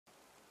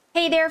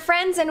Hey there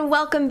friends, and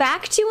welcome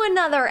back to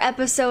another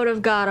episode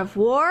of God of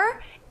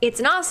War. It's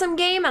an awesome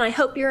game and I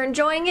hope you're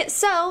enjoying it,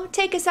 so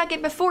take a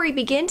second before we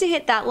begin to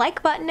hit that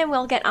like button and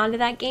we'll get onto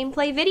that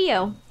gameplay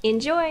video.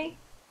 Enjoy!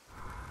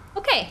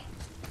 Okay,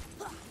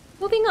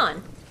 moving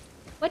on.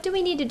 What do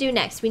we need to do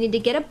next? We need to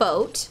get a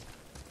boat,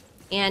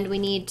 and we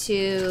need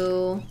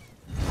to...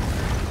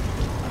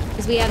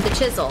 because we have the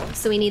chisel,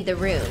 so we need the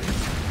rune.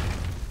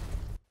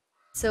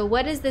 So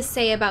what does this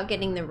say about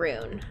getting the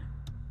rune?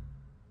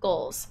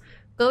 Goals.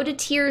 Go to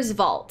Tyr's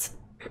vault.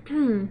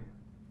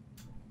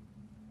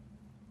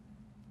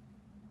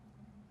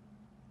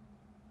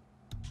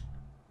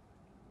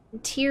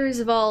 Tyr's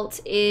vault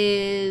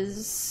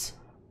is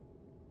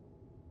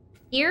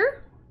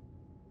here?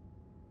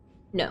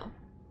 No.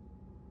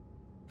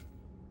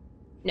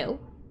 No.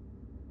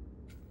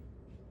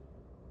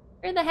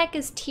 Where the heck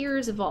is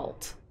Tyr's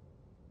vault?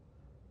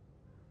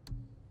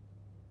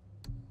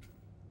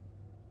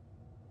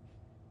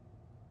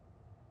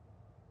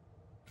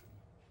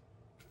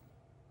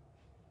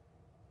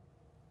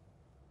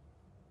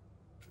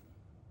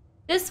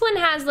 This one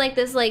has like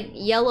this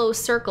yellow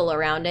circle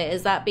around it.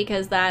 Is that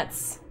because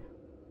that's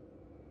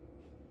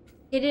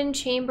Hidden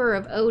Chamber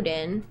of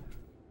Odin?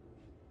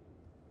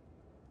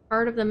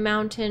 Part of the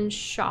Mountain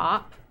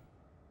Shop.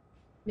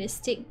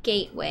 Mystic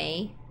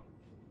Gateway.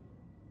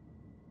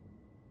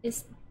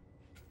 Is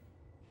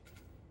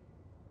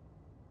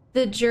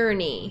the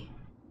journey.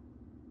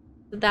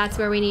 So that's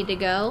where we need to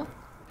go.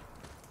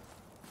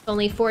 It's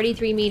only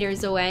 43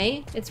 meters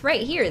away. It's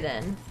right here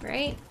then,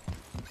 right?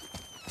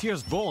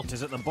 Tyr's vault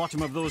is at the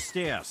bottom of those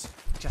stairs.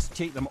 Just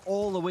take them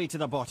all the way to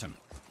the bottom.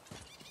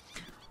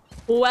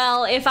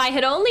 Well, if I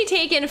had only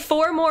taken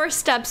 4 more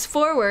steps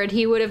forward,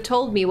 he would have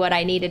told me what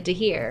I needed to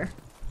hear.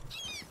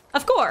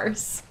 Of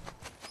course.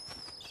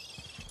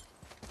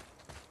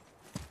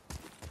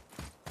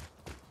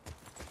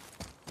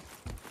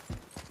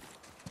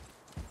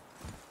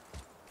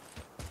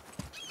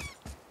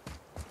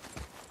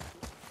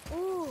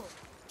 Ooh,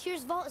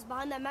 Tyr's vault is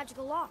behind that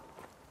magical lock.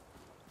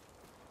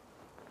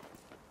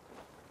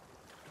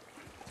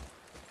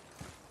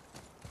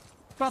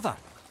 Brother,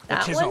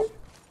 That one?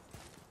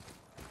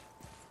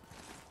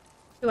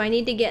 Do I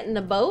need to get in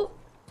the boat?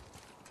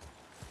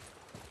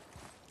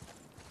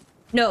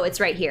 No, it's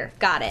right here.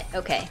 Got it.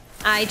 Okay.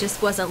 I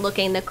just wasn't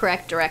looking the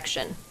correct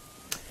direction.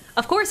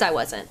 Of course I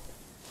wasn't.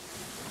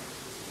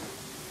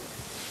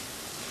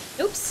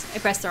 Oops, I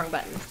pressed the wrong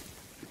button.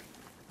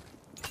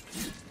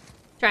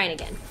 Trying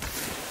again.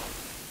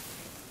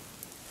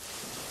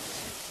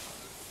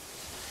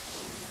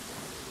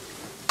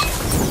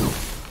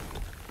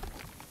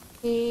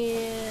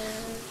 And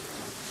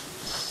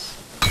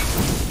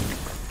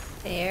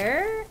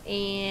there,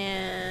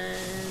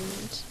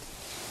 and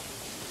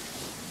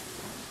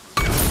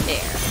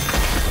there.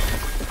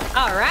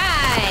 All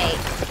right.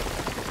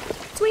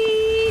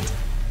 Sweet.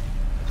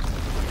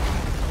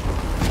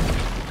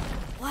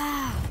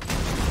 Wow,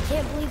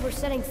 can't believe we're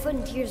setting foot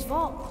in Tyr's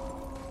vault.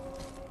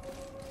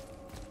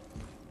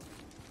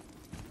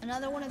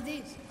 Another one of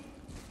these.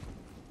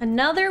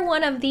 Another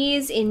one of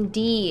these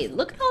indeed.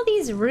 Look at all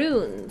these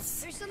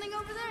runes. There's something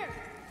over there.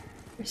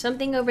 There's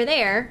something over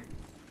there.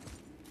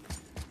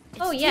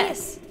 Oh,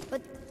 yes.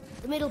 But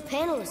the middle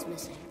panel is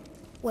missing.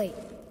 Wait,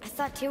 I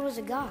thought Tyr was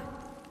a god,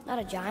 not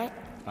a giant.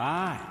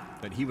 Aye,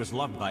 but he was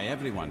loved by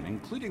everyone,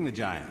 including the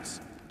giants.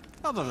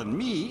 Other than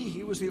me,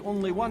 he was the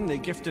only one they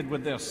gifted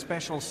with their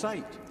special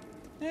sight.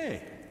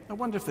 Hey, I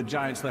wonder if the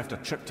giants left a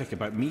triptych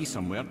about me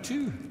somewhere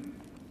too.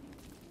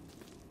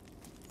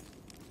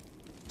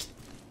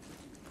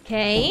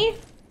 Okay.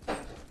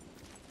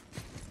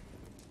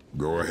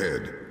 Go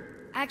ahead.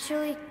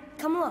 Actually,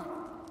 come look.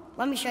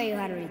 Let me show you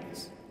how to read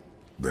this.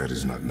 That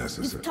is not You've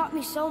necessary. taught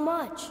me so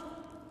much.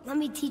 Let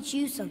me teach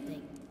you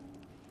something.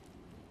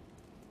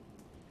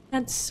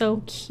 That's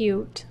so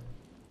cute.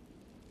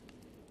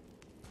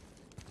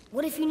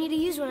 What if you need to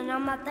use one and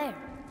I'm not there?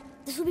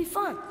 This will be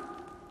fun.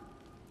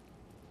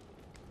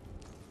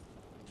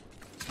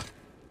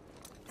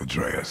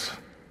 Atreus.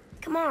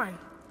 Come on.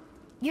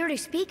 You already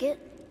speak it.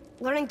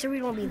 Learning to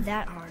read won't be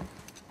that hard.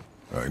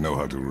 I know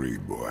how to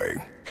read,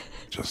 boy.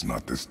 Just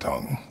not this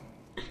tongue.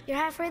 You're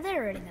halfway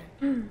there already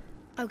then.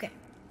 Okay,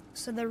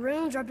 so the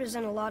runes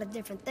represent a lot of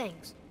different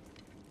things.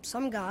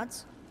 Some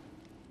gods,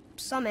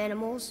 some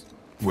animals.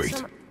 Wait.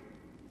 Some...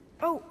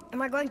 Oh,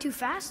 am I going too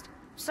fast?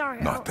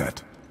 Sorry. Not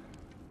that.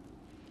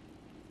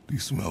 Do you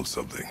smell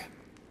something?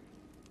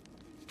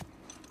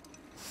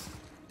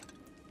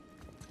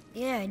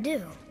 Yeah, I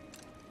do.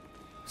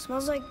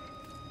 Smells like...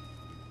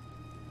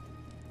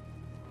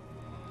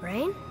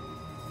 rain?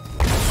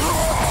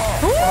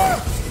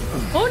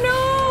 Oh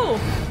no!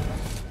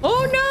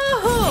 Oh no!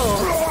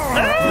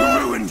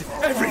 You ruined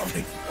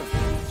everything!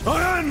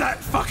 I earned that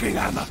fucking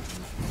hammer!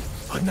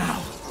 But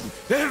now,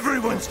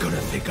 everyone's gonna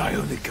think I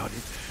only got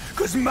it,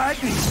 because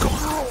Magni's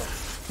gone!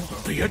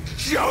 It'll be a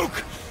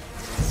joke!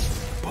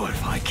 But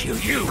if I kill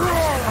you,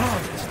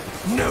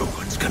 no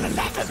one's gonna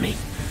laugh at me!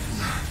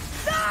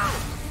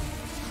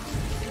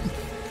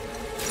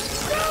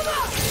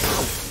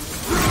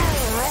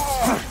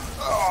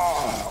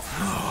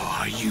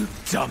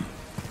 dumb?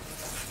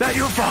 That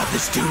your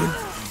father's doing?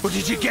 Or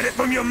did you get it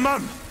from your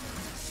mum?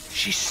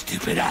 She's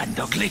stupid and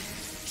ugly.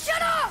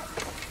 Shut up!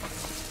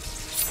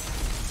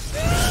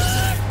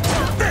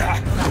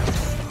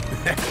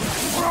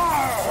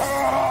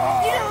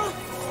 You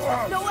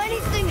don't know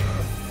anything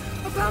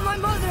about my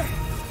mother.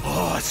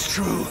 Oh, it's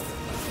true.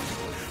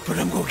 But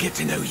I'm gonna get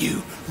to know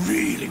you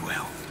really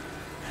well.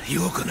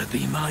 You're gonna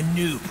be my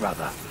new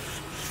brother.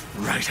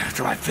 Right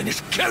after I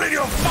finish killing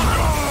your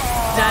father!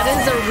 That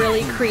is a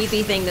really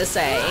creepy thing to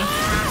say.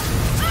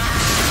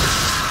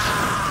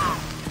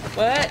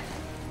 What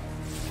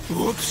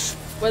Whoops.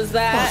 was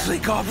that? I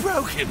think I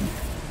broke him.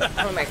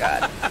 Oh my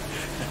god.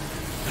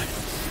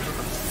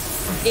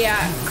 Yeah,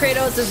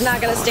 Kratos is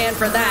not gonna stand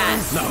for that.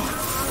 No.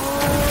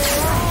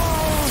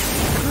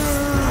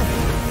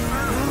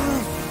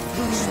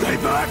 Stay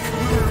back.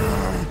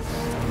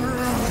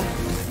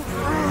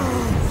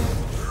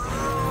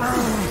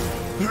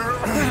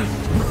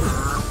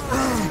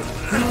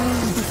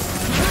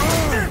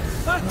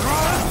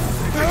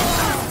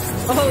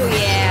 Oh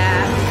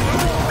yeah.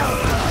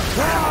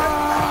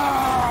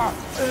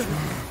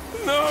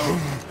 No.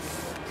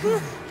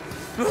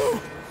 No.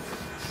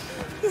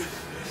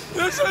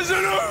 This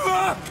isn't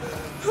over.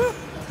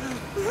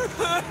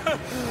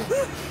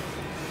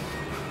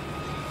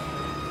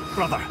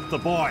 Brother, the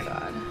boy.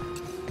 God.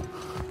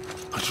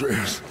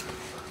 Atreus.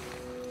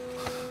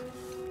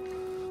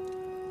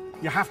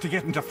 You have to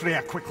get into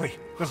Freya quickly.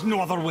 There's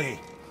no other way.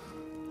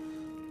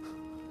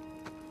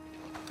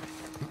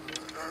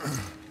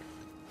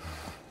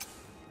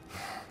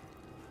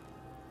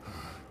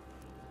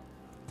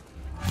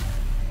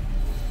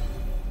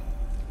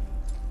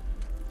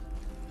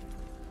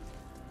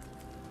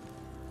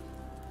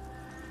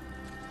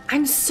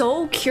 I'm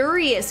so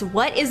curious.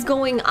 What is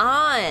going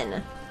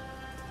on?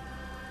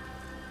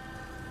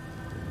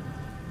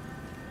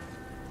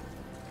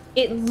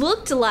 It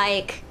looked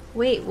like...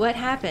 Wait, what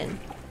happened?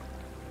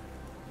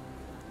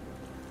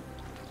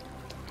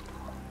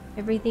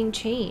 Everything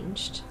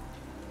changed.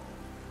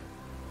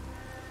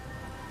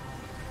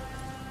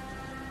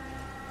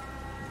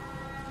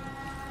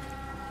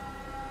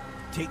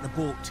 Take the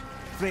boat.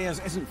 Freya's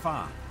isn't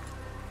far.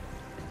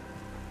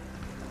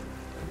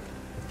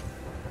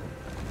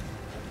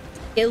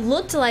 It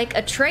looked like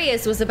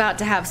Atreus was about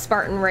to have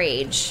Spartan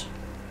Rage.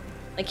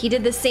 Like he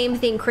did the same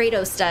thing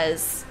Kratos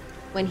does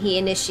when he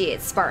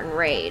initiates Spartan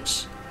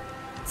Rage.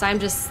 So I'm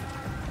just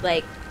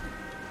like,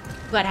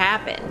 what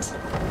happened?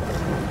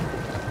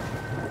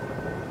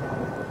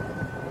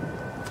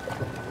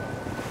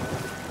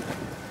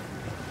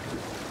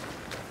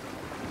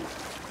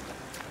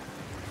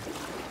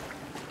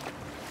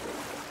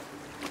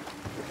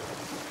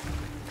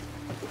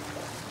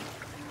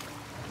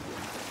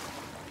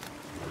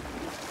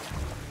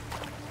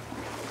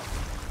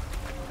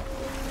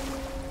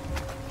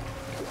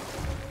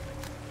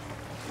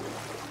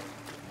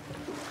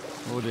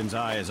 Odin's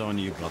eye is on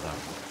you, brother.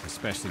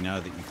 Especially now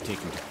that you've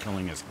taken to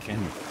killing his kin.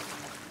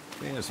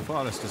 Freya's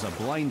forest is a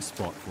blind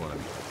spot for him.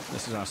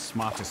 This is our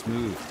smartest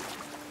move.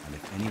 And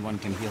if anyone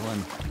can heal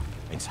him,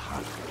 it's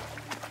her.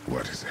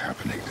 What is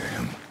happening to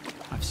him?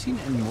 I've seen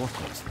it in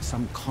mortals that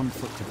some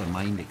conflict of the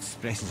mind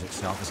expresses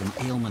itself as an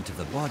ailment of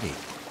the body.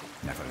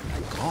 Never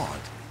in a god.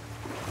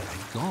 But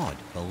a god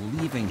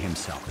believing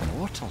himself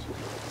immortal.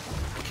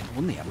 I can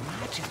only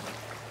imagine.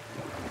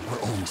 We're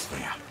almost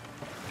there.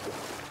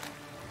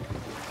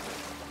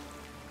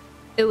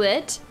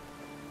 It?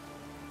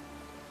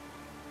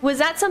 Was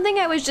that something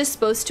I was just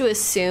supposed to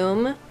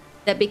assume?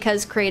 That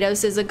because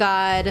Kratos is a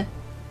god,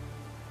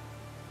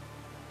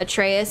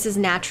 Atreus is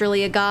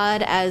naturally a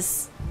god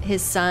as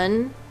his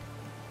son?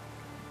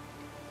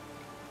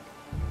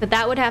 But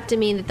that would have to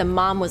mean that the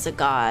mom was a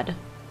god.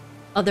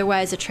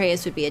 Otherwise,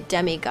 Atreus would be a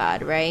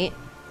demigod, right?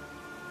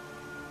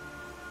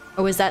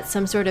 Or was that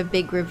some sort of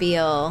big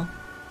reveal?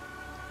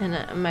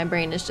 And my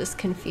brain is just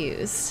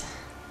confused.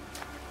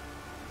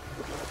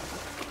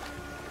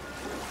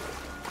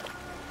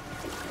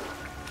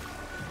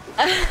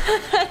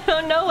 I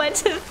don't know what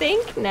to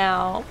think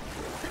now.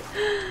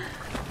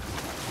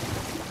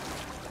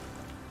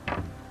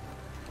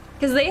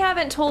 Because they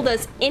haven't told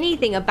us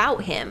anything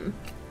about him.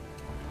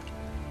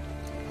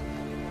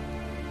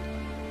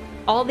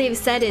 All they've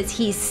said is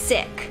he's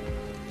sick.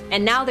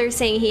 And now they're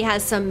saying he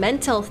has some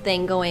mental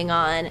thing going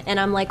on. And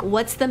I'm like,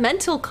 what's the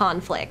mental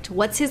conflict?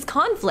 What's his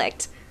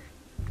conflict?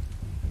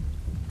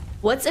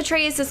 What's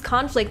Atreus'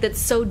 conflict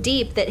that's so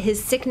deep that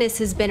his sickness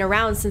has been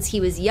around since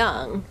he was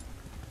young?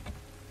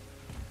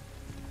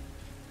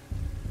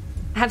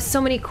 I have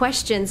so many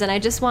questions and I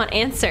just want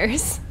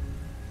answers.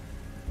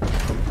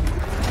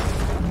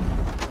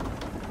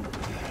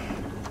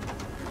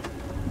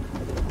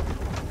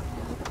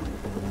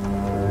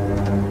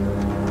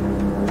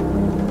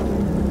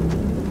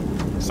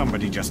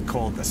 Somebody just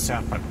called the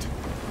serpent.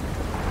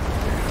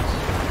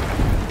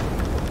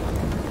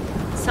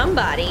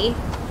 Somebody?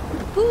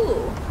 Who?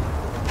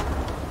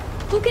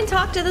 Who can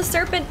talk to the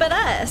serpent but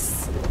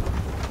us?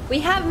 We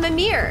have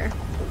Mimir.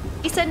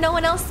 He said no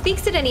one else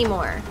speaks it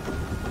anymore.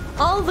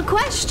 All the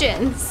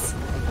questions.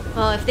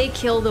 Well, if they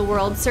kill the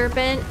world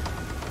serpent,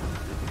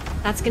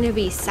 that's gonna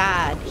be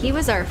sad. He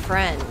was our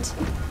friend.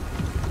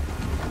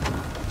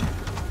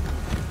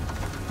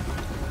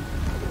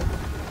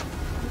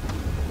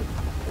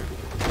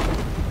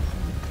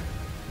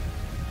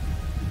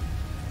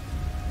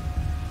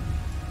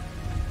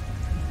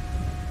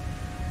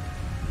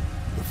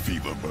 The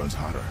fever burns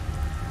hotter.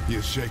 He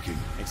is shaking.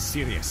 It's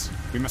serious.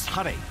 We must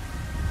hurry.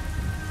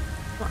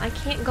 Well, I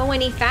can't go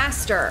any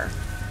faster.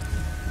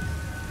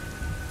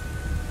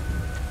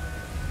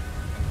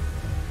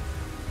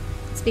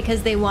 It's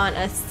because they want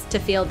us to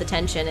feel the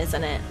tension,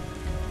 isn't it?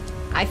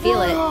 I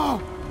feel it.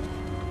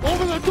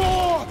 Open the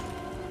door!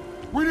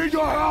 We need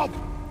your help!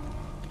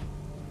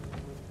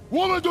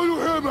 Woman, do you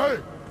hear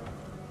me?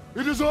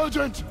 It is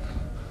urgent!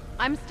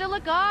 I'm still a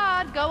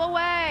god. Go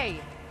away.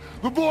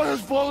 The boy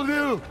has fallen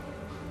ill!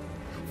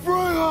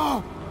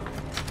 Freya!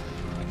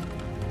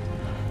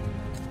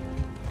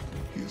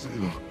 He is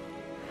ill.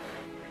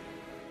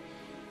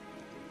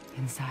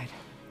 Inside.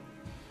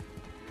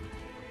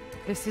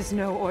 This is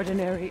no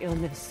ordinary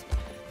illness.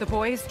 The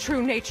boy's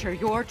true nature,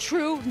 your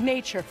true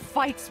nature,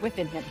 fights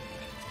within him.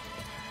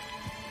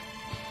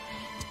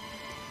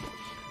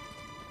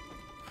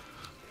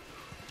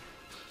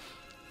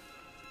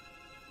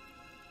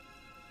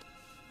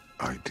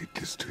 I did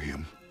this to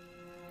him.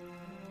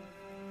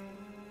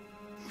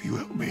 Will you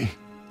help me?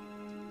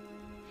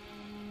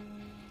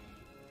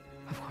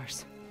 Of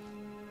course.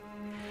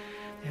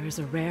 There is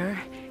a rare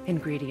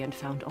ingredient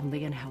found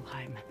only in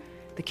Helheim.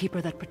 The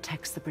keeper that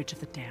protects the Bridge of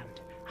the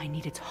Damned. I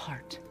need its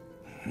heart.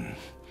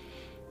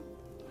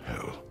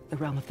 Hell, The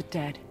realm of the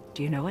dead.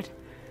 Do you know it?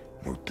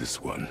 not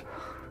this one.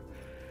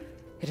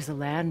 It is a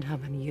land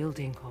of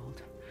unyielding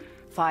cold.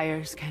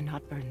 Fires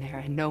cannot burn there,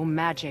 and no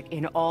magic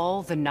in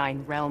all the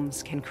 9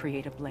 realms can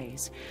create a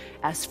blaze.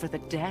 As for the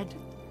dead,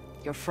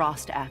 your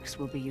frost axe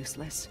will be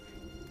useless.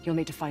 You'll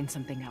need to find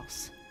something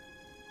else.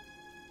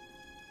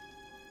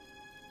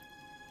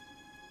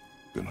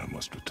 Then I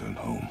must return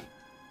home.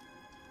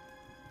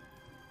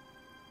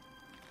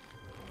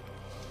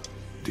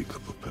 Dig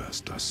up a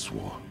past I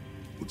swore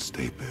would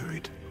stay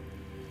buried.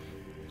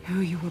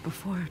 Who you were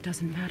before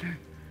doesn't matter.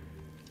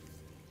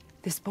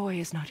 This boy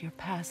is not your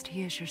past,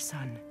 he is your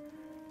son.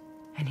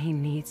 And he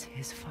needs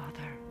his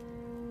father.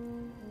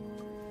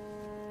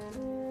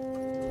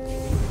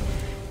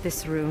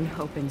 This rune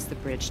opens the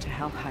bridge to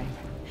Helheim.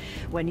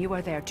 When you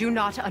are there, do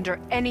not under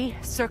any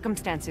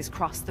circumstances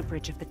cross the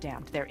Bridge of the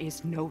Damned. There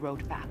is no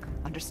road back.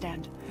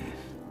 Understand?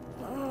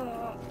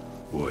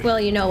 Boy, Well,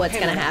 you know what's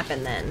gonna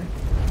happen then.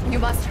 You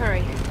must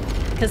hurry.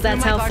 Because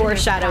that's how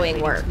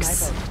foreshadowing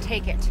works.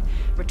 Take it.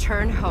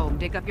 Return home.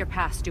 Dig up your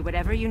past. Do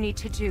whatever you need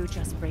to do.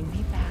 Just bring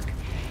me back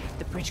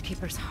the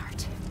Bridgekeeper's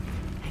heart.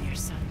 And your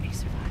son may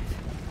survive.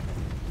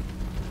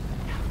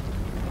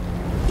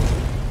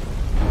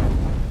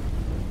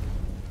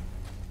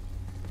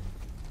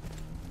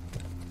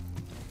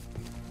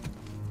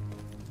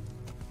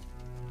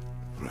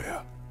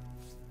 Freya.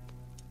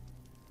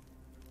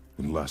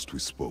 When last we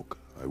spoke,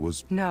 I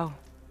was... No.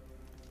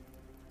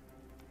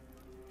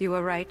 You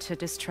were right to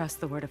distrust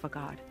the word of a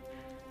god.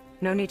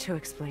 No need to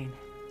explain.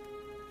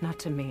 Not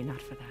to me,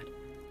 not for that.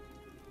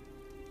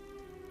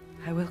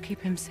 I will keep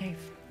him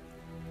safe.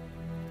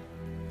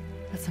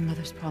 That's a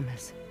mother's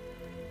promise.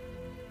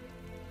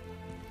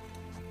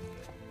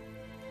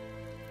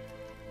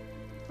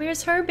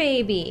 Where's her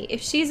baby?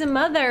 If she's a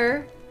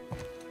mother,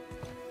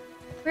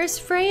 where's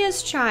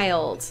Freya's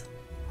child?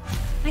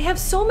 I have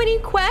so many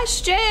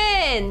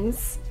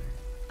questions.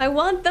 I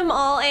want them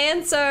all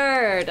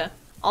answered.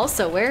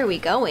 Also, where are we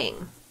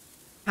going?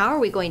 How are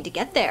we going to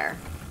get there?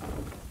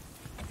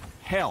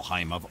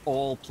 Helheim of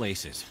all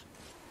places.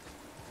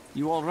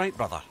 You all right,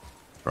 brother?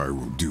 I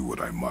will do what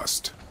I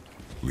must.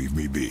 Leave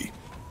me be.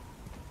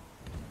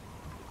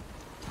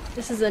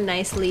 This is a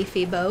nice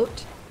leafy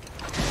boat.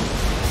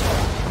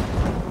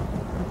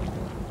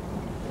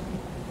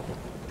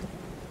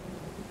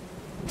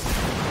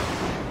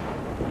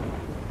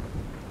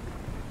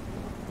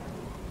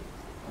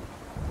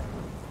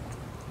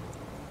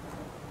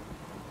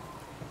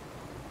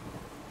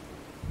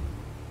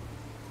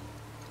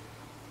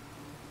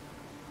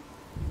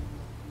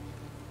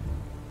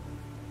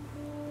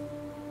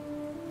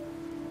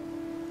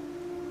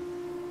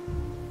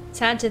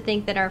 Sad to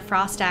think that our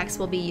frost axe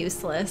will be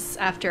useless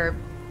after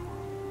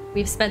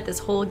we've spent this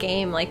whole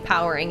game like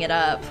powering it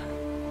up.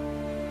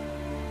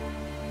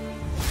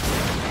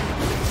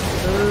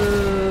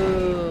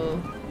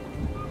 Ooh.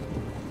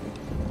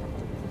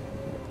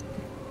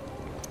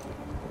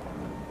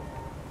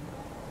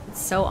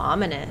 It's so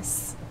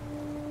ominous.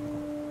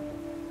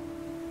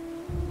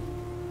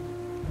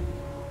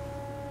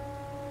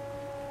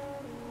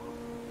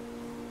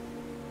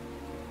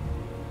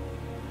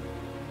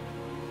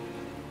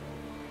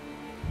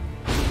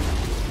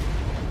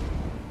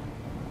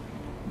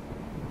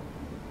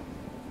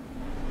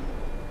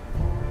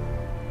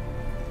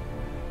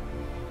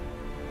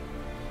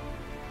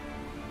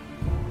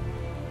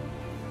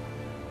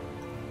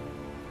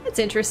 That's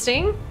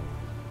interesting.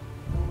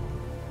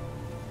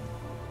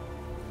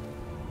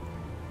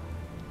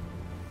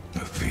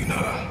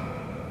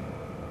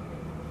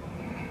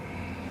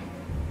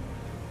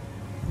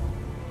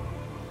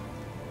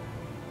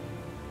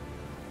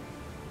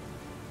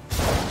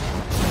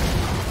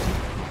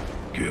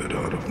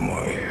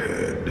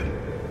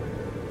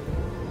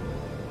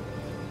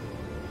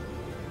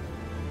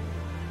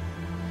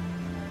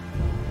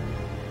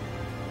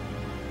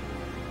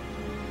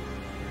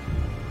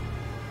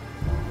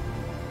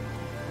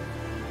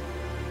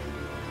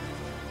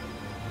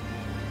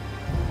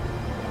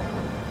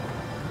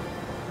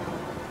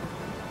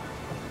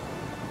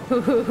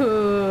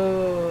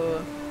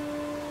 Ooh.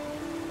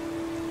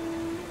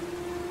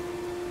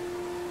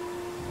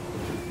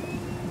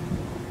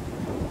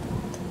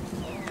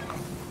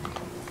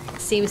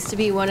 Seems to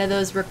be one of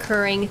those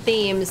recurring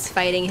themes,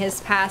 fighting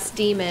his past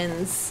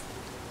demons.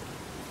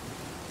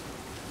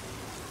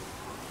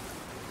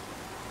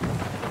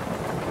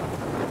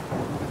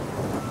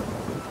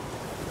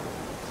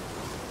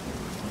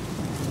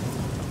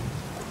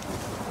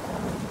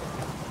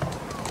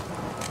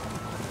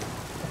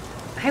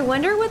 I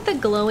wonder what the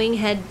glowing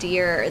head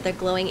deer, the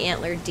glowing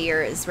antlered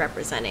deer is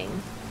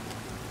representing.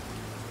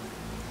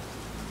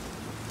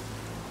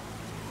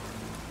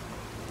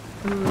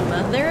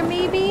 Mother,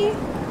 maybe?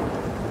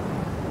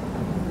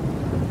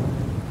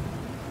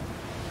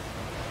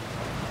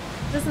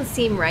 Doesn't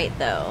seem right,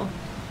 though.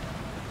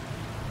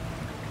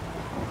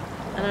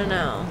 I don't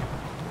know.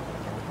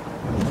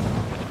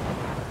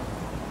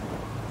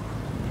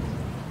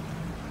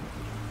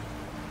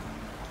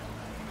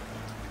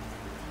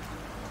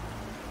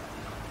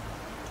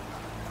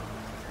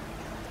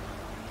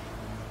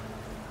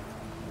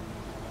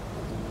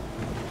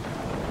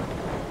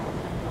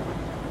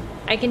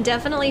 I can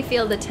definitely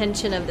feel the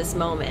tension of this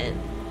moment.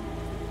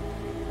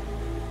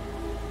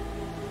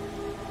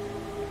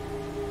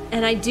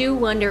 And I do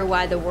wonder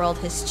why the world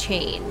has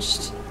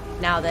changed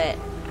now that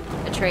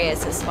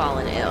Atreus has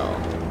fallen ill.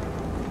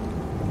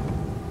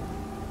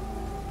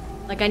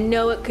 Like, I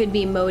know it could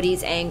be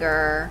Modi's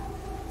anger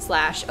 /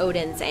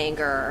 Odin's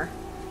anger,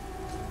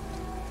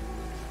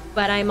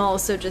 but I'm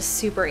also just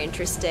super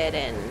interested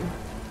in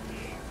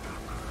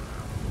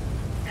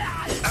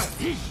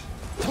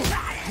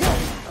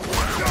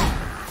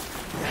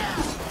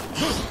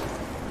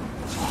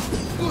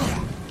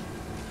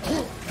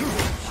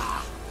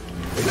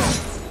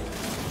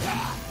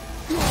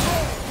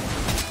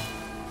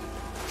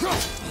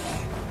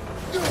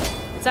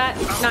Is that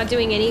not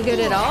doing any good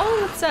at all?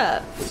 What's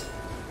up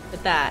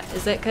with that?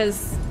 Is it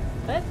because...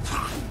 What?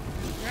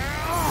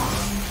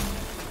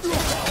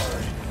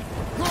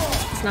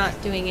 It's not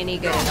doing any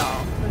good at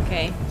all.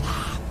 Okay.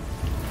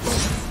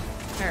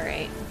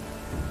 Alright.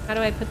 How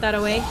do I put that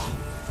away?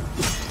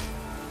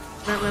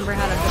 I don't remember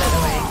how to put it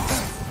away.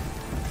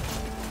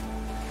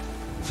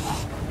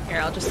 Here,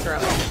 I'll just throw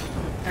it.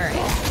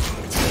 Alright.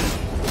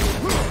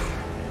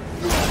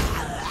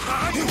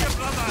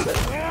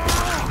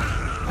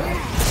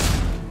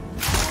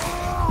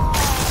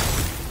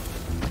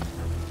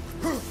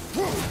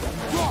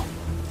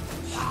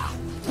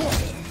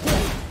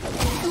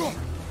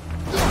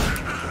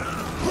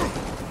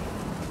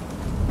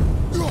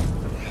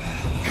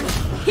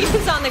 He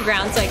was on the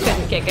ground, so I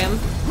couldn't kick him.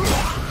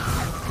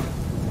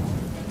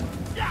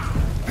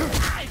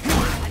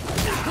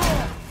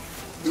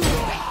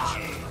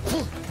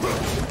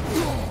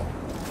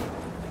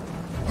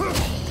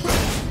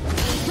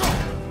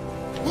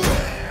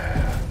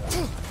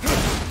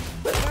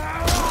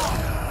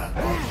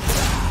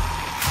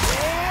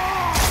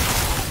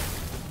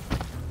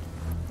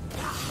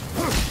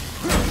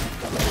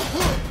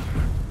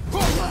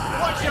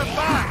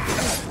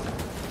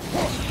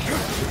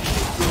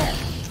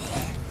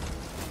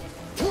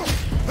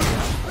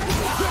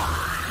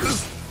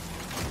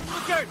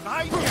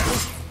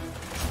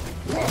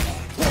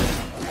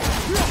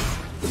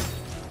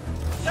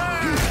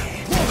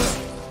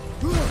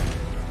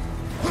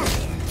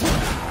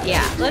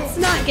 Yeah, let's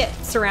not get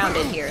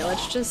surrounded here.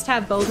 Let's just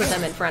have both of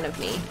them in front of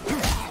me.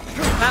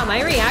 Wow,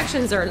 my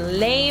reactions are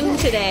lame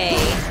today.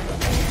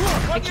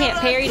 I can't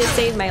parry to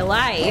save my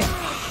life.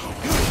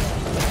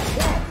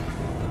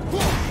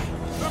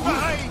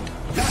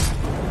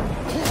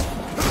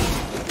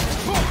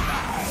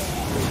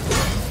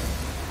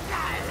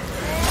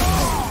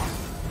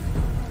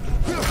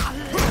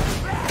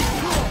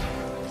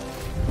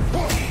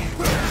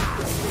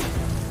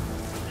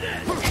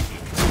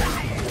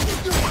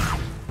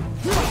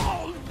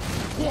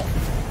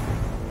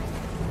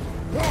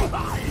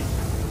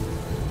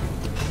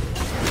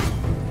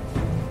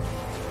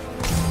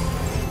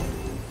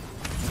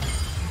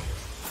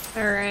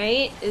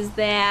 Alright, is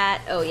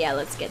that... Oh yeah,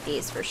 let's get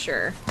these for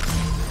sure.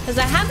 Because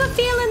I have a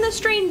feeling the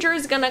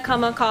stranger's gonna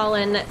come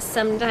a-calling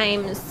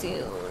sometime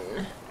soon.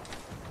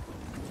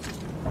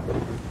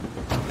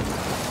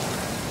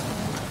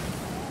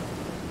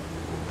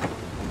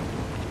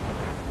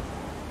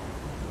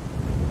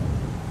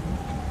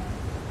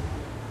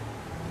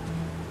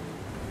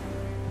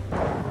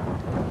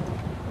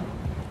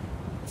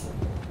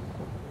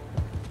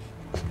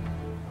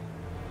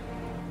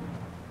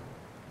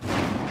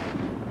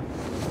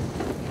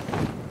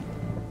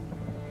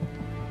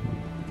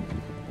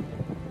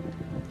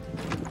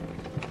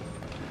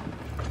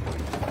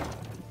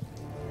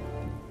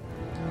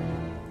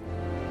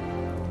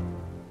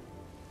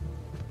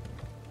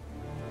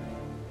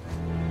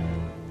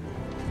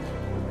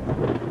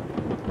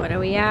 What are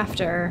we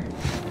after?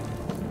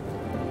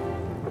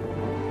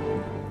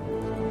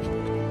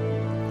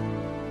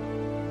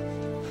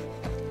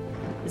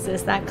 Is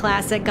this that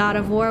classic God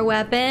of War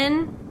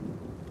weapon?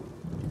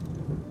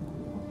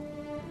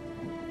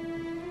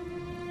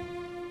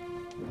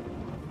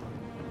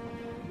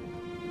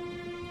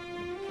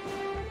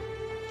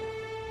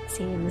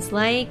 Seems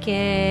like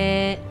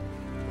it.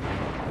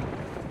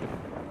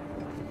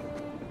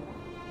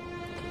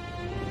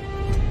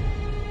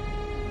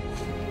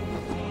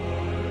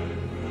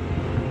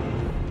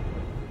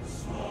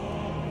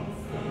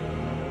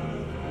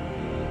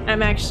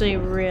 I'm actually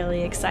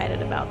really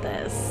excited about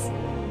this.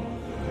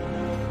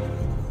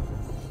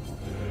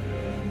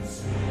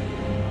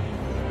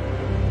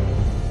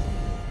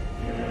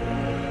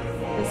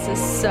 This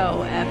is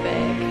so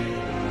epic.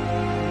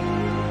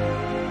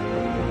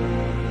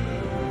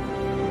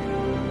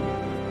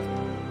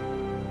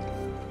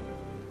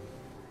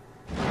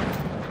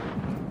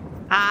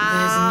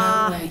 There's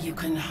nowhere you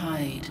can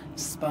hide,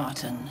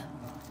 Spartan.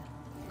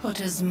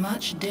 Put as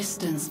much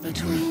distance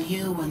between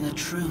you and the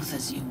truth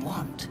as you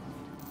want.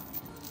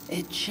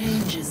 It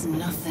changes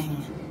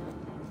nothing.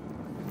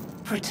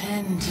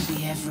 Pretend to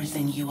be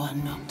everything you are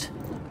not.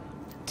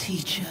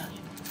 Teacher,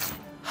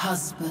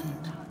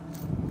 husband,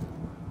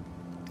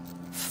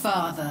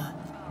 father.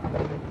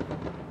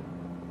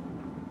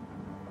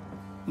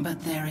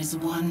 But there is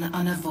one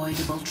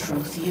unavoidable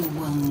truth you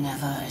will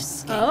never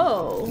escape.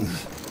 Oh.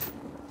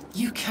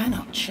 You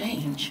cannot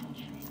change.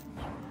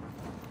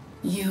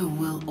 You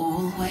will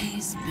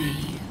always be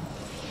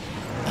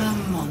a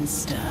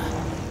monster.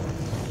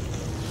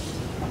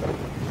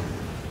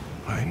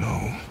 I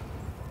know.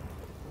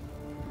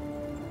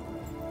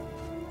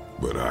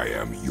 But I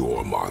am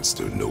your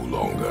monster no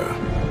longer.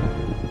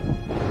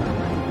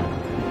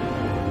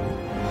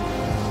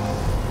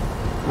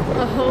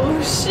 Oh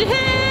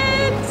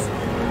shit!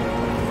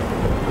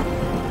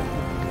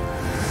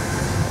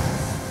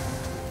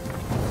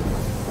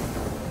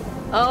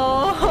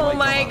 Oh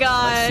my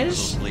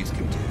gosh.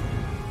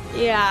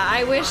 Yeah,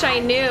 I wish I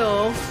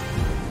knew.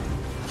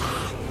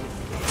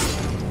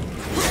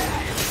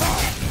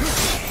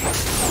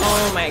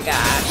 Oh my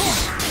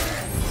gosh.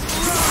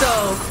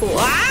 So cool.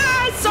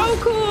 Ah, it's so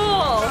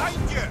cool!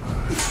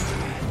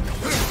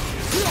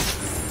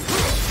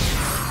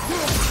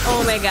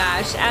 Oh my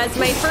gosh. As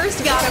my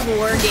first God of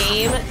War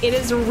game, it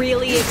is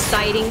really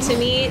exciting to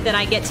me that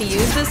I get to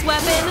use this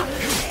weapon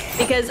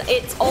because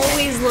it's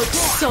always looked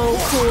so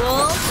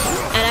cool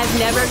and I've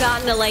never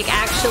gotten to like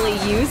actually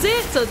use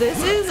it, so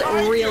this is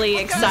really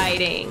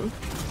exciting.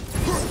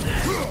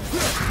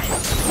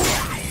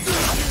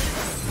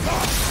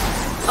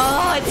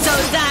 Oh, it's so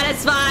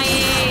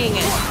satisfying!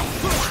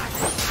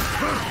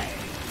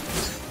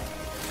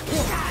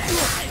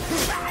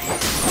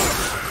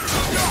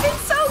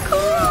 It's so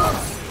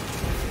cool!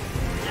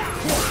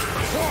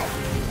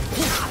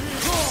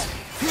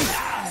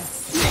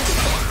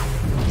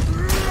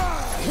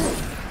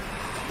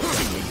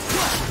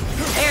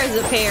 There's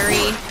a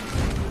parry.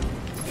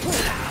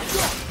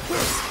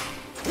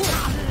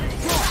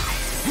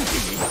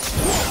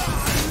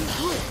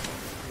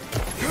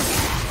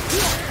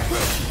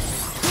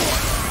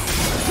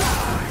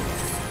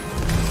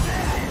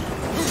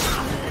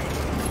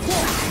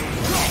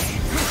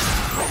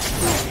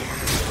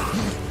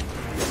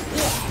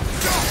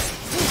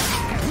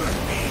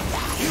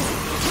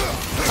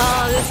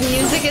 Oh, this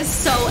music is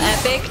so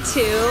epic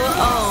too.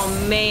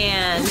 Oh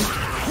man.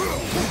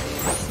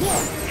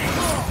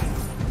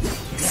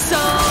 So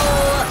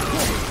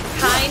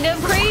kind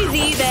of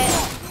crazy that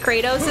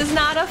Kratos is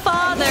not a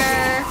father.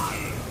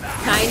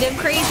 Kind of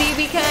crazy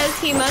because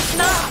he must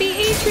not be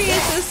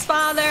Atreus'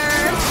 father.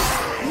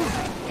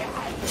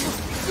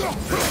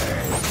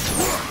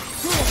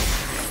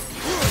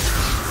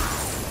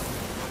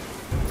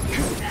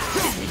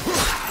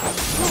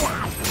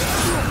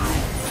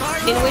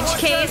 In which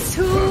case,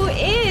 who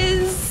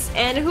is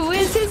and who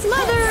is his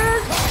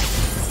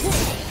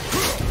mother?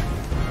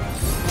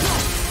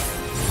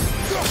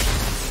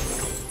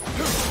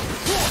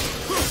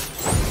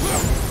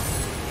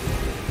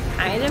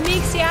 Kinda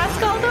makes you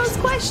ask all those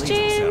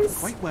questions.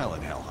 Quite well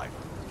in Helheim.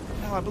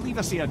 Now, I believe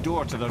I see a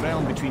door to the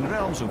realm between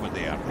realms over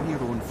there, in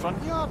your own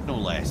front yard, no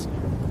less.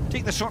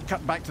 Take the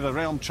shortcut back to the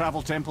realm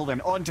travel temple,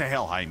 then on to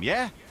Helheim,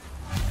 yeah?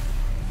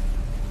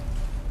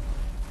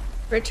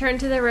 Return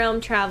to the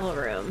realm travel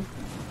room.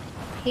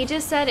 He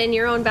just said in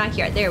your own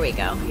backyard. There we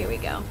go. Here we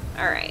go.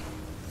 All right.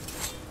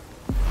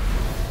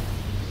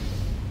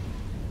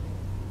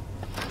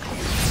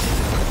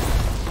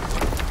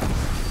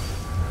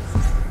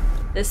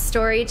 This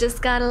story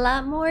just got a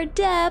lot more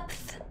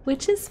depth,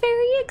 which is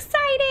very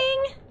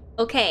exciting.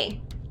 Okay,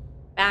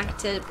 back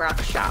to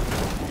Brock's shop.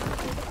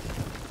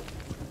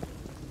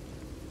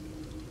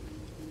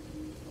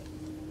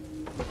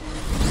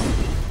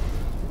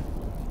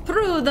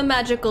 Through the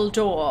magical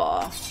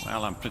door.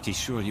 Well, I'm pretty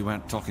sure you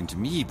weren't talking to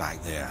me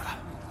back there.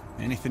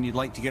 Anything you'd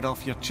like to get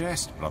off your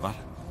chest, brother?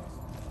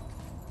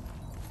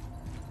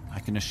 I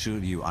can assure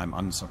you I'm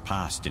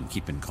unsurpassed in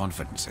keeping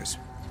confidences.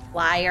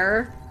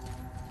 Liar.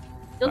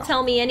 You'll Well,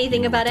 tell me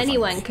anything you know about what to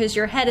anyone find me. because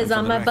your head is And for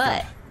on the my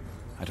record, butt.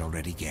 I'd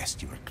already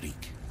guessed you were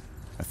Greek.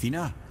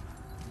 Athena?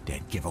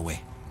 Dead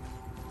giveaway.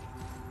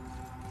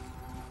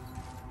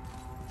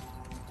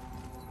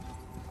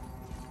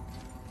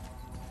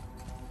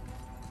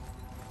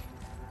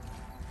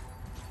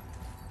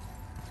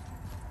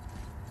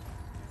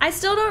 I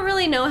still don't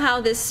really know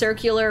how this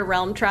circular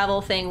realm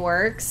travel thing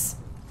works.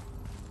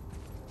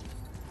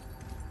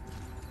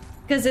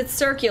 Because it's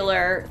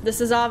circular. This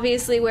is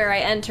obviously where I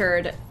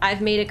entered. I've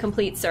made a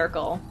complete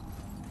circle.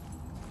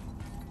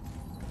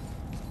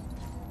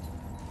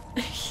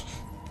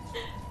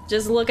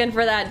 Just looking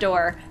for that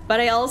door. But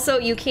I also,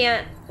 you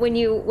can't, when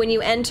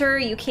you enter,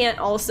 you can't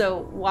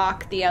also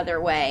walk the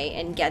other way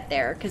and get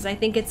there. Because I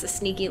think it's a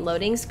sneaky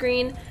loading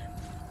screen.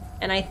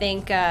 And I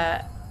think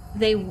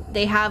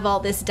they have all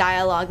this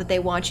dialogue that they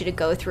want you to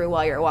go through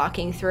while you're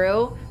walking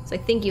through. So I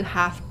think you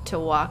have to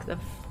walk the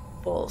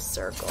full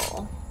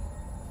circle.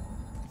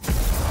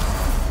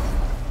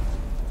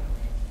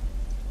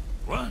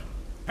 What?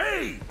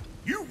 Hey!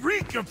 You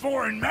reek of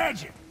foreign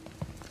magic!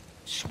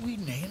 Sweet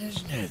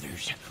Nana's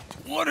nethers.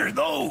 What are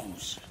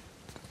those?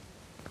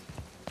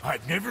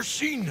 I've never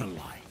seen the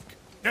like.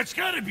 That's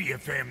gotta be a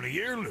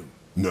family heirloom.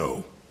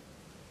 No.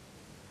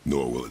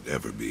 Nor will it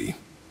ever be.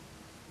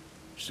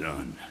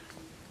 Son,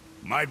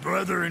 my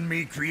brother and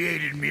me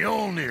created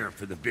Mjolnir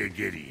for the big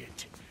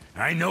idiot.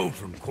 I know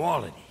from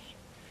quality.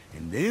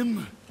 And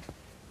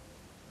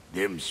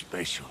them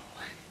special.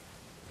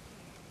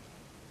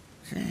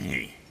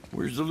 Hey,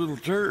 where's the little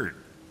turd?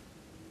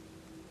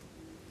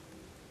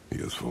 He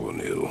has fallen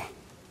ill.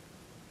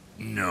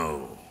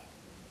 No.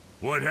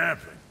 What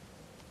happened?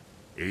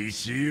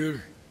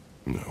 Aesir?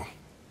 No.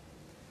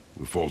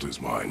 The fault is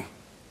mine.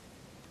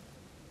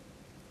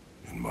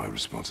 And my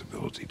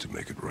responsibility to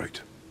make it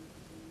right.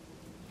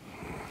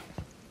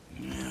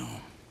 No.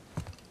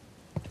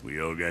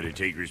 We all gotta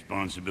take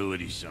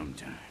responsibility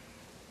sometime.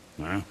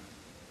 Huh?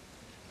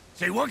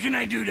 Say, what can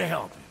I do to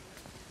help him?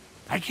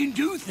 I can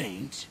do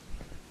things.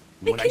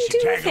 I can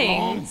do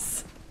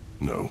things.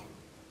 No.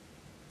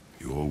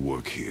 Your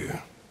work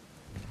here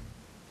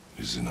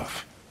is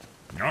enough.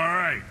 All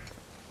right.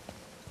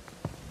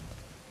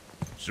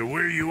 So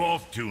where are you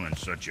off to in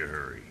such a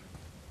hurry?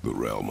 The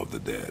realm of the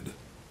dead.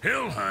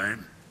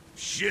 Helheim?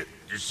 Shit,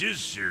 this is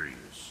serious.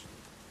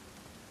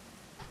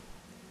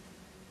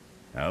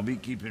 I'll be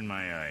keeping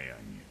my eye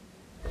on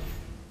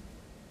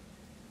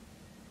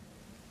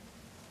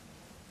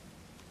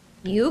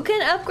you. You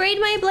can upgrade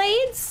my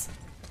blades?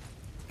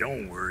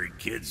 Don't worry,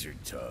 kids are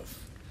tough.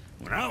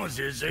 When I was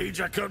his age,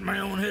 I cut my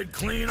own head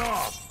clean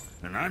off.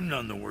 And I'm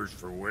none the worse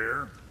for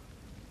wear.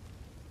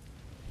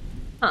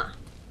 Huh.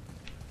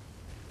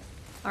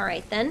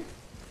 Alright then.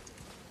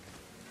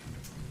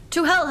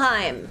 To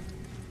Helheim!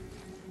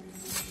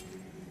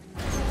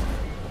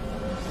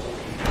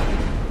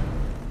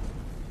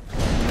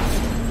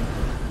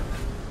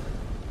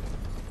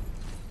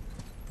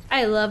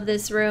 I love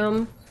this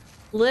room.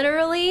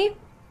 Literally, if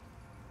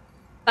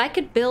I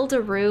could build a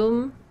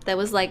room that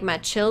was like my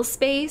chill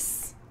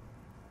space,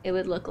 it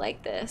would look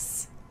like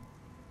this.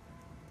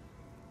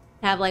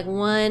 Have like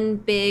one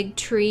big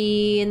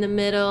tree in the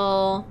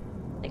middle,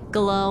 like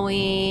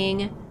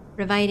glowing,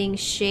 providing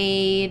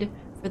shade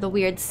for the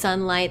weird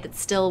sunlight that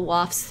still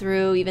wafts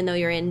through even though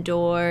you're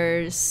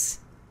indoors.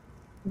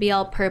 Be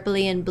all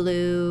purpley and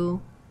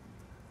blue.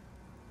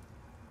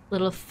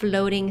 Little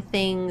floating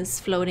things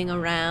floating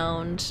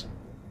around.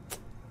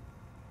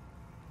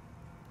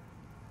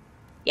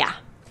 Yeah.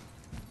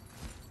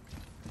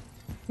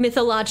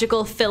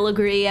 Mythological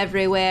filigree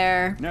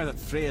everywhere. Now that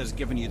Freya's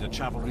given you the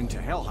travel rune to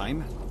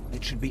Helheim,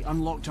 it should be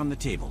unlocked on the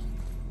table.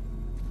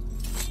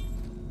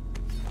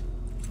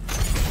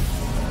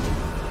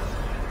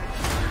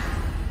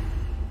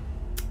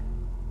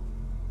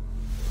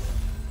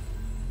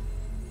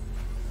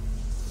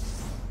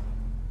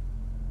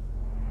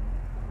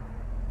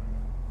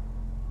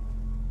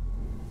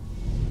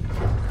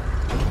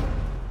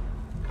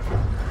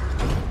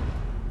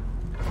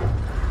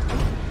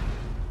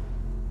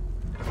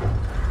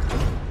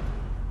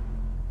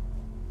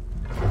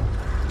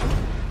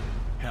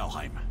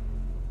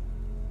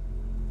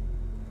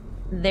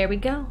 There we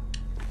go.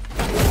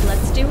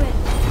 Let's do it.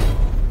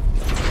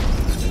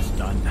 It's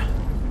done.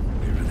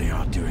 We really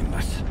are doing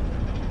this.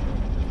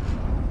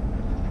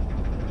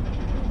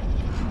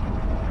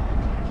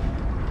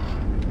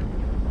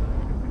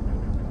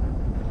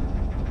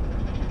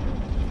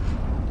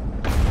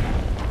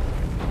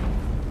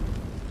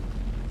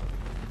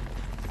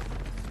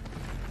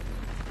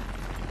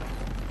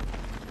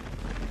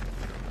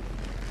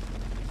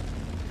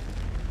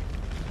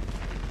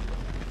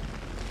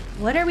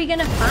 What are we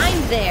gonna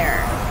find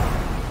there?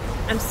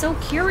 I'm so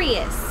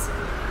curious.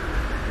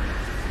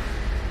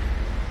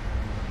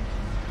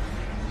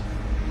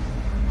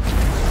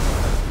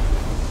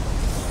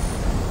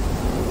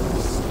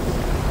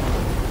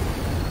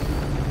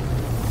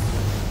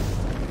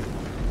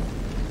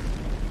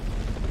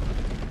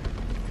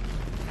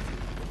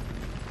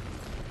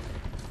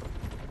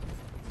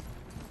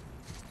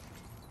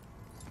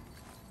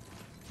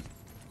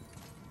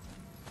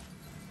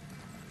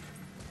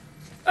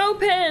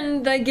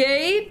 Open the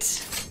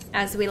gate,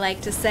 as we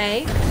like to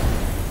say.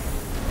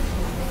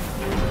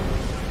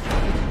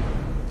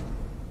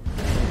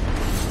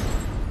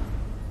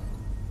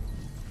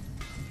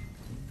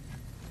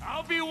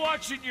 I'll be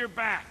watching your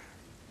back.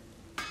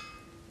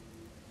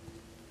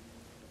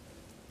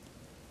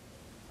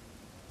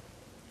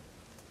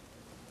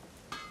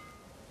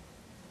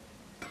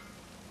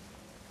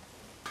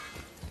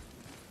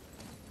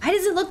 Why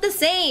does it look the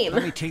same?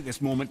 Let me take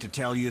this moment to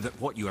tell you that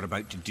what you are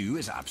about to do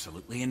is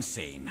absolutely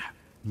insane.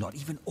 Not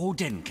even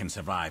Odin can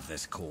survive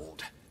this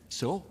cold.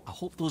 So, I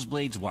hope those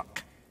blades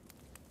work.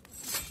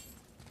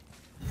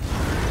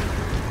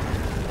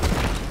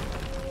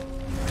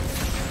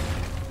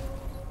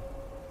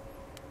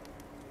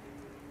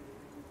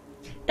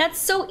 That's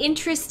so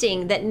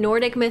interesting that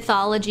Nordic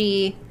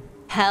mythology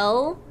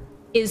hell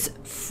is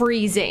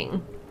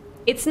freezing.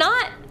 It's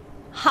not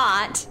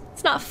hot,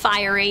 it's not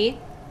fiery,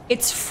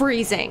 it's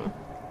freezing.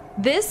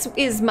 This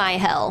is my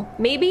hell.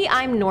 Maybe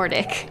I'm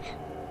Nordic.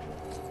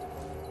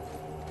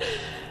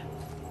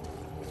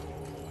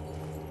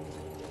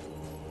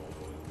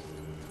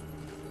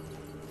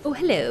 Oh,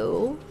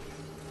 hello.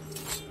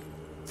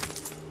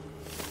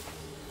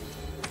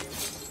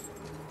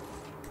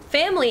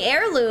 Family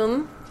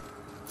heirloom.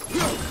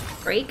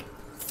 Break.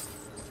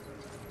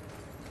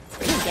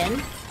 Break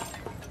again.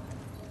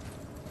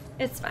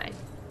 It's fine.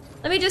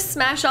 Let me just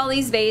smash all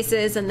these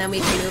vases and then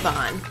we can move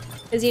on.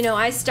 Because, you know,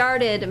 I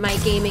started my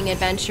gaming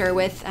adventure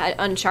with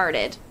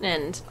Uncharted,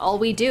 and all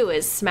we do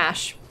is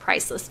smash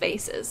priceless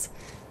vases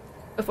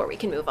before we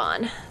can move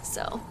on.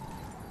 So,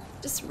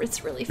 just,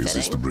 it's really fitting. Is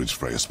this the bridge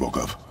Freya spoke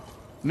of?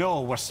 No,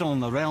 we're still on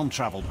the realm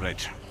travel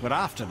bridge. We're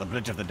after the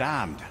Bridge of the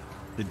Damned.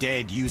 The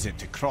dead use it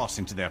to cross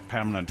into their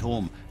permanent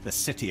home, the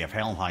city of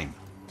Helheim.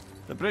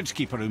 The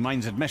bridgekeeper who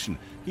minds admission,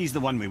 he's the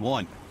one we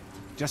want.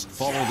 Just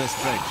follow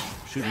this bridge.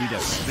 Should lead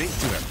us straight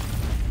to him.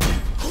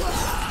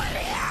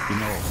 You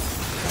know,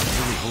 I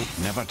really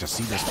hope never to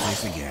see this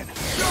place again.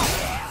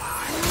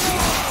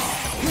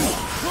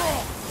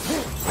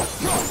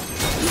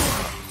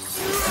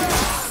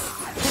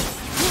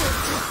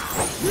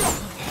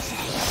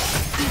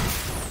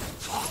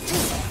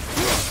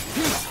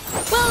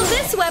 Well,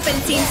 this weapon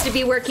seems to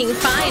be working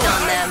fine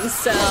on them,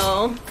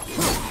 so...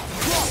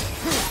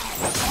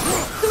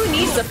 Who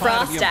needs a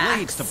frost axe?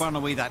 Blades to burn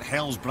away that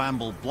hell's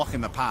bramble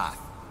blocking the path.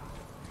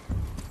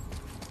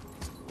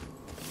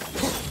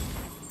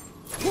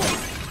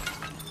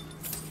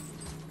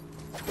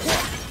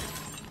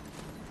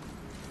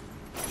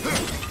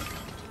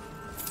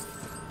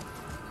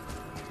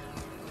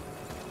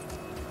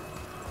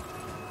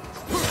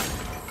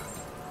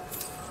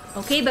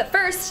 Okay, but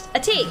first, a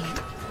take.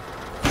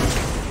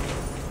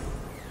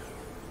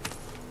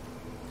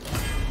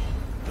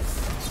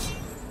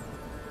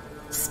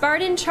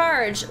 Spartan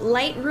Charge,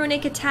 light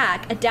runic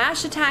attack, a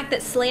dash attack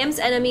that slams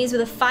enemies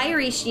with a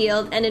fiery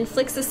shield and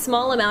inflicts a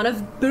small amount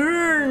of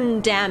burn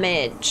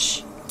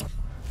damage.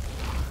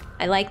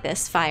 I like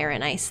this fire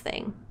and ice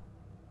thing.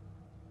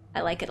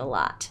 I like it a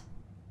lot.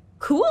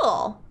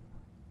 Cool.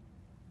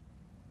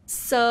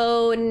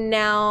 So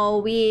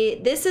now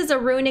this is a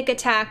runic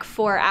attack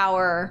for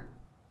our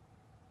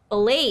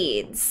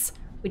blades,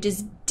 which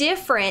is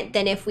different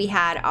than if we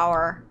had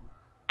our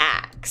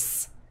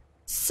axe.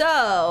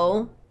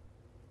 So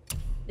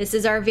this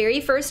is our very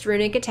first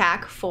runic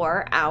attack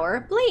for our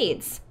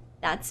blades.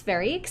 That's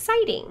very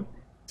exciting.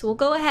 So we'll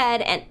go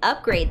ahead and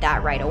upgrade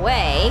that right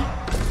away.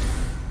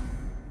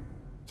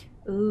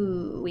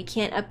 Ooh, we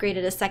can't upgrade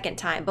it a second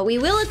time, but we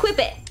will equip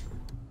it.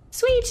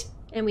 Sweet.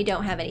 And we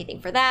don't have anything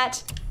for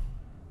that.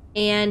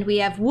 And we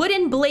have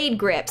wooden blade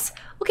grips.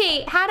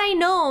 Okay, had I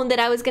known that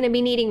I was going to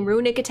be needing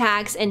runic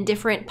attacks and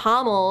different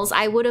pommels,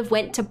 I would have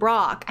went to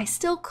Brock. I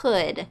still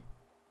could.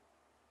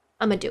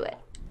 I'm gonna do it.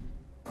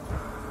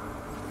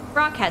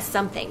 Brock has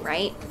something,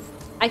 right?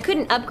 I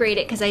couldn't upgrade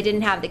it because I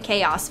didn't have the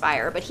Chaos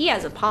Fire, but he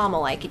has a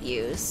pommel I could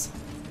use.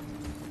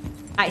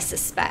 I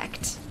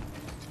suspect.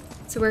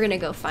 So we're gonna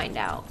go find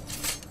out.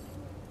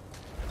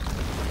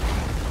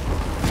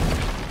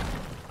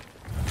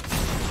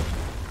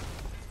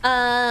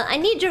 I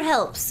need your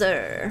help,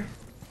 sir.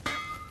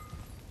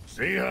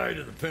 Say hi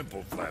to the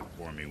pimple flap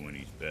for me when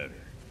he's better.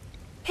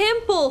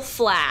 Pimple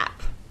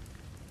flap.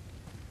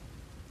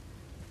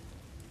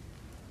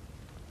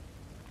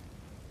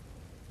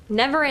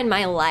 Never in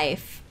my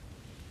life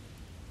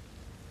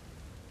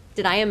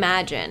did I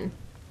imagine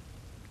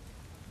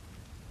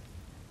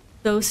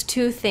those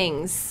two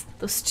things,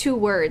 those two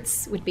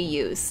words would be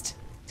used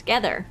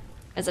together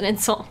as an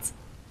insult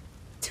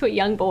to a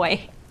young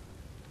boy.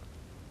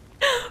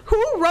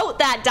 Who wrote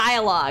that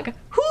dialogue?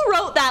 Who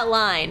wrote that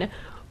line?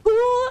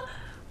 Who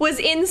was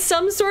in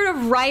some sort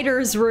of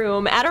writer's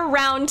room at a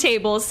round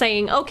table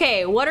saying,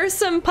 okay, what are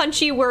some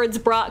punchy words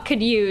Brock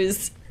could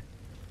use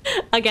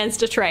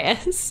against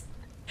Atreus?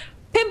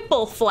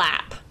 Pimple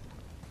flap.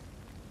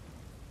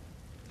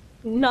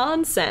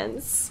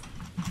 Nonsense.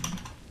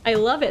 I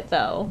love it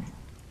though.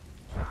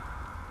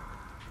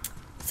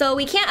 So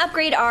we can't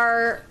upgrade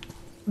our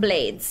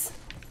blades,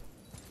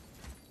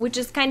 which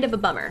is kind of a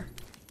bummer.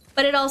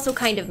 But it also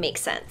kind of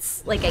makes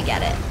sense. Like, I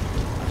get it.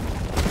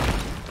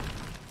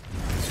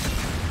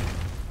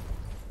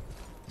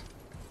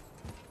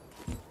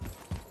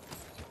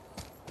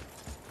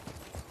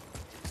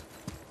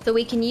 So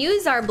we can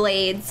use our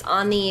blades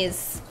on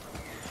these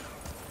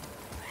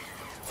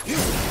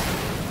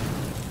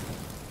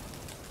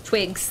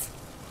twigs.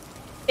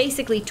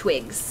 Basically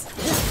twigs.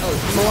 Oh,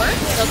 more?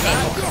 Okay.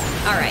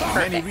 All right,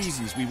 perfect. Many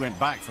reasons we went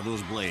back for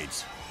those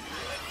blades.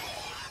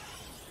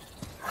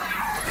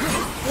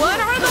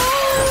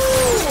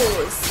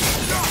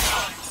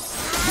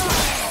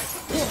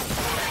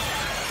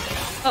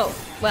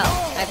 Well,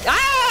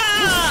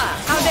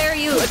 ah! How dare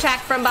you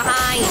attack from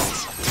behind?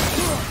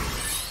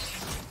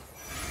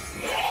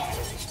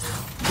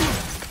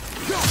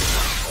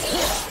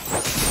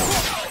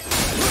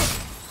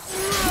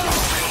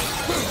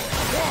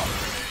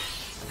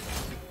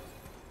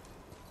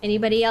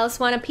 Anybody else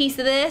want a piece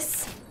of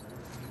this?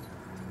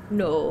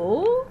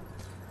 No?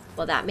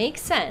 Well, that makes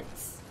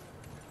sense.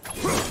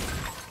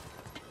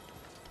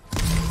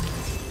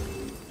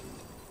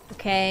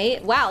 Okay,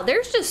 wow,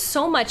 there's just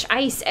so much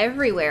ice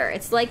everywhere.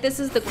 It's like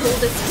this is the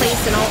coldest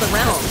place in all the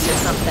realms or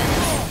something.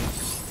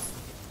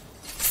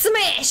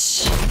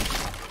 Smash!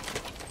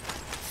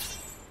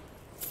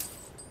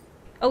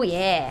 Oh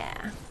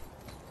yeah.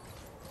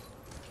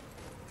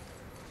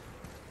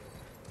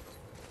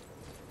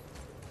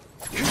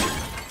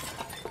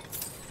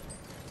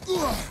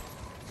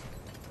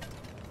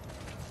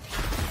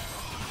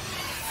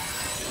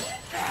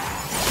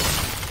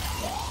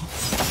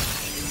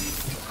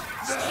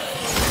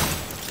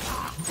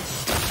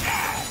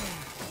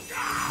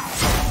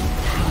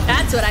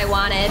 That's what I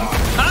wanted.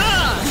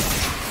 Ah!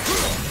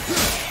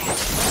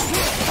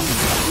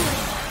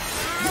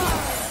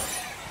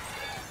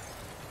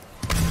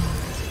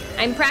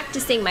 I'm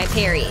practicing my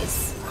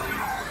parries.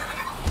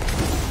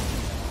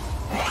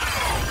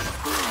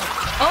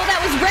 Oh,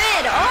 that was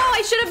red! Oh,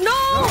 I should have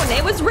known!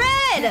 It was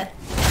red!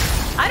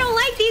 I don't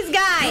like these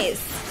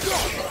guys!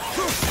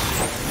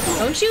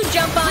 Don't you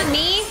jump on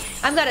me!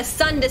 I've got a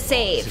son to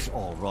save. This is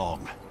all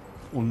wrong.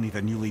 Only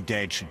the newly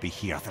dead should be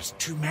here. There's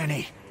too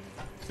many.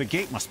 The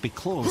gate must be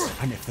closed,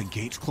 and if the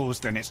gate's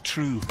closed, then it's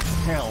true.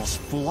 Hell's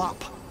full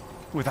up.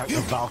 Without the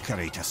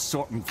Valkyrie to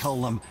sort and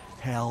kill them,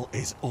 hell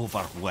is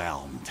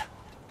overwhelmed.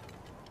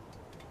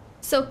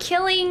 So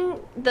killing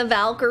the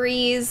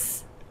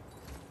Valkyries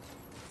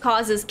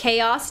causes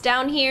chaos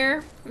down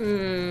here?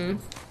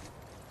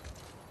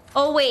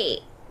 Oh wait.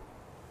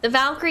 The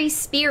Valkyrie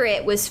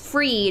spirit was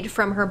freed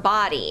from her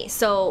body,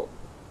 so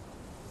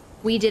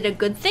we did a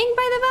good thing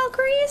by the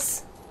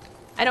Valkyries?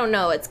 I don't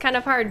know, it's kind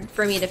of hard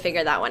for me to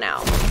figure that one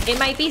out. It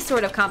might be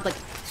sort of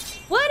complicated.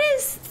 What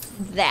is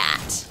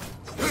that?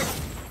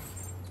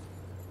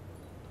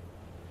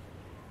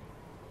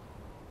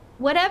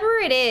 Whatever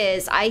it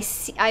is,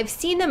 I've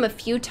seen them a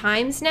few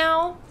times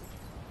now,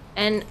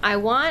 and I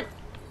want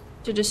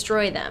to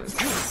destroy them.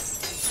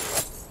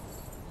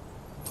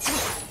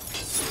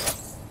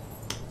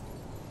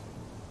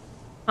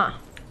 Huh.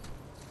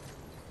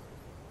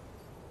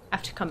 I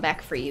have to come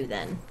back for you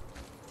then.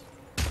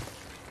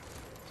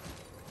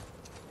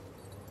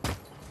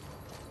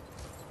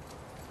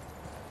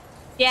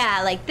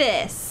 Yeah, like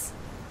this.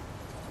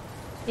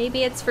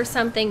 Maybe it's for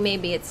something,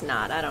 maybe it's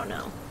not, I don't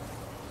know.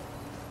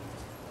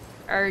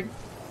 Are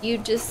you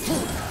just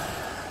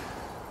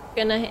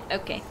gonna,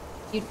 okay.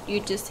 You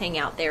just hang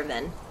out there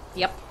then.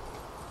 Yep.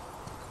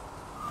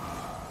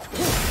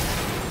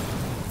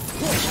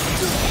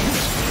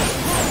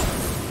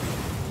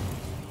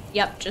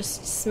 Yep,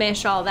 just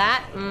smash all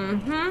that.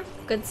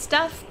 Good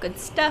stuff, good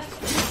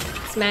stuff.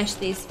 Smash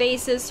these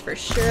faces for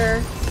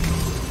sure.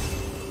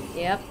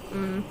 Yep,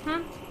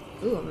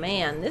 Ooh,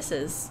 man, this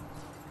is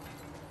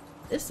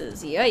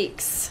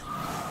yikes.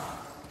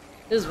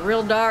 This is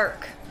real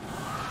dark.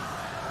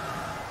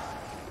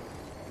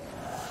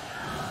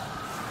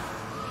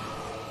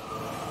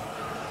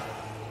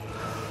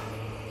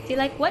 See,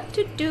 like, what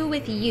to do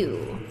with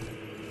you?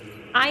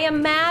 I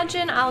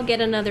imagine I'll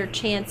get another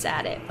chance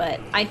at it,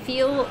 but I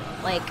feel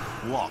like...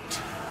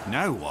 Locked.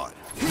 Now what?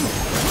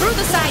 Through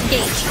the side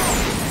gate!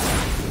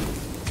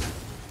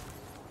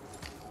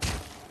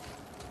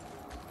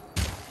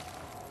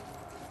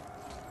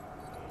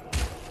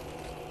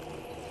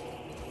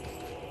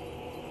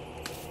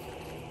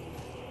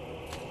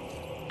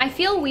 I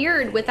feel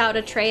weird without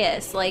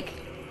Atreus, like,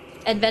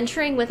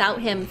 adventuring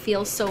without him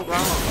feels so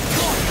wrong.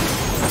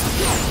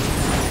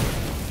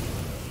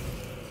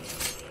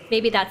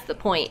 Maybe that's the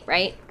point,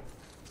 right?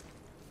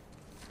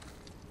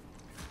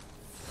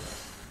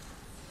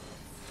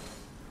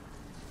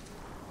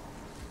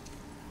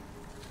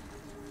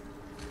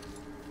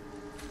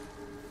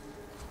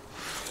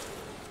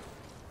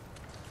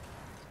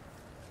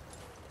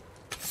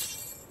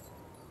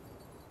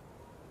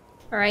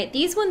 All right,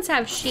 these ones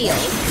have shields.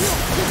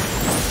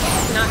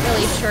 Not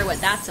really sure what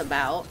that's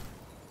about,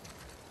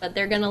 but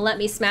they're gonna let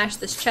me smash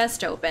this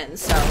chest open,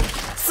 so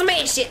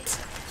smash it!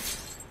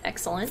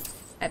 Excellent.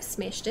 I've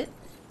smashed it.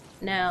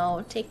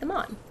 Now take them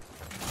on.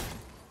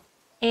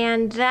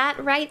 And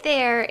that right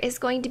there is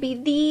going to be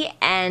the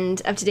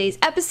end of today's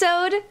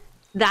episode.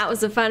 That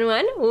was a fun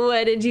one.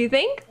 What did you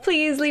think?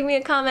 Please leave me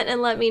a comment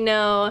and let me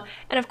know.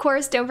 And of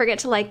course, don't forget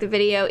to like the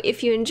video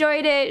if you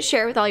enjoyed it,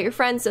 share it with all your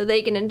friends so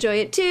they can enjoy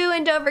it too,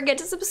 and don't forget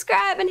to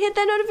subscribe and hit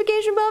that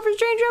notification bell for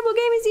Strange Rebel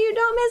Gaming so you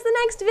don't miss the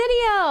next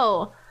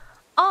video.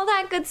 All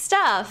that good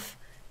stuff.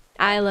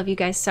 I love you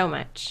guys so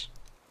much.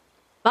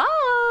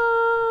 Bye!